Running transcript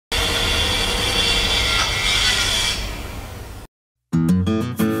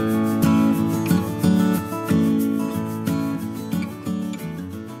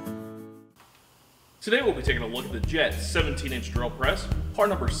Today we'll be taking a look at the Jet 17-inch drill press, part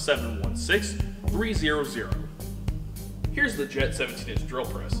number 716300. Here's the Jet 17-inch drill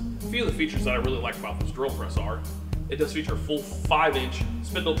press. A few of the features that I really like about this drill press are, it does feature a full 5-inch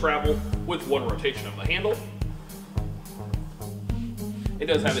spindle travel with one rotation of the handle. It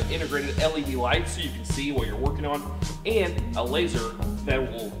does have an integrated LED light so you can see what you're working on, and a laser that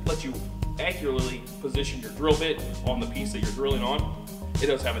will let you accurately position your drill bit on the piece that you're drilling on. It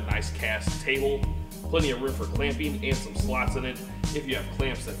does have a nice cast table, plenty of room for clamping, and some slots in it if you have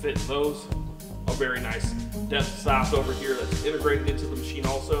clamps that fit in those. A very nice depth stop over here that's integrated into the machine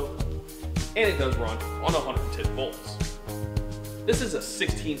also. And it does run on 110 volts. This is a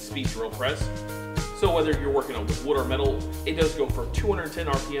 16-speed drill press, so whether you're working on wood or metal, it does go from 210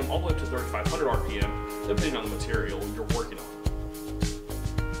 RPM all the way up to 3500 RPM, depending on the material you're working on.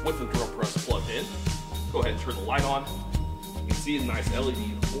 With the drill press plugged in, go ahead and turn the light on. You can see a nice LED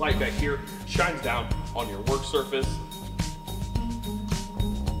light back here, shines down on your work surface.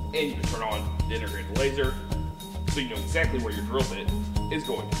 And you can turn on the integrated laser, so you know exactly where your drill bit is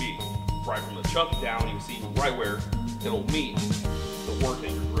going to be. Right from the chuck down, you can see right where it'll meet the work that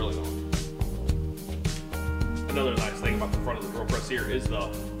you're drilling on. Another nice thing about the front of the drill press here is the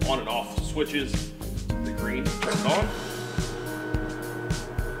on and off switches. The green turns on,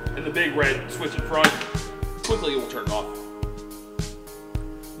 and the big red switch in front, quickly it will turn off.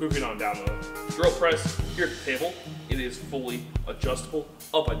 Moving on down the drill press, here at the table, it is fully adjustable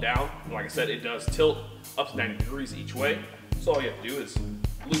up and down. And like I said, it does tilt up to 90 degrees each way. So all you have to do is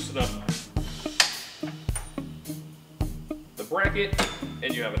loosen up the bracket,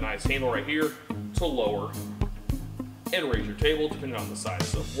 and you have a nice handle right here to lower and raise your table depending on the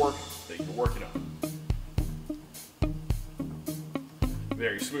size of work that you're working on.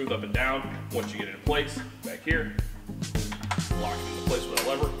 Very smooth up and down once you get it in place. Back here, lock it into place with a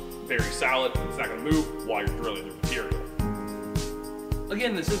lever. Very solid, it's not going to move while you're drilling the material.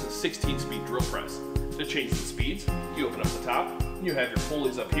 Again, this is a 16-speed drill press. To change the speeds, you open up the top, you have your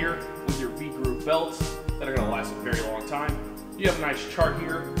pulleys up here with your V-groove belts that are going to last a very long time. You have a nice chart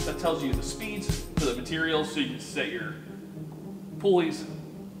here that tells you the speeds for the materials, so you can set your pulleys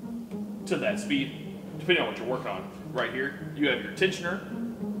to that speed depending on what you're working on. Right here, you have your tensioner.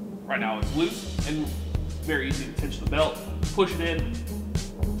 Right now it's loose and very easy to tension the belt. Push it in,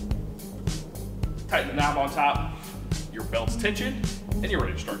 tighten the knob on top, your belt's tensioned, and you're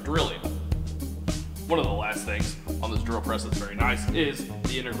ready to start drilling. One of the last things on this drill press that's very nice is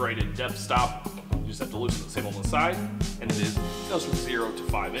the integrated depth stop. You just have to loosen the handle on the side, and it goes from 0 to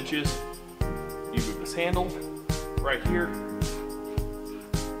 5 inches. You move this handle right here.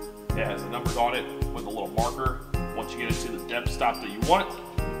 It has the numbers on it with a little marker. Once you get into the depth stop that you want,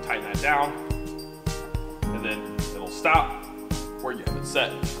 tighten that down, and then it'll stop where you have it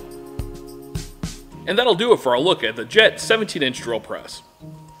set. And that'll do it for our look at the Jet 17-inch drill press.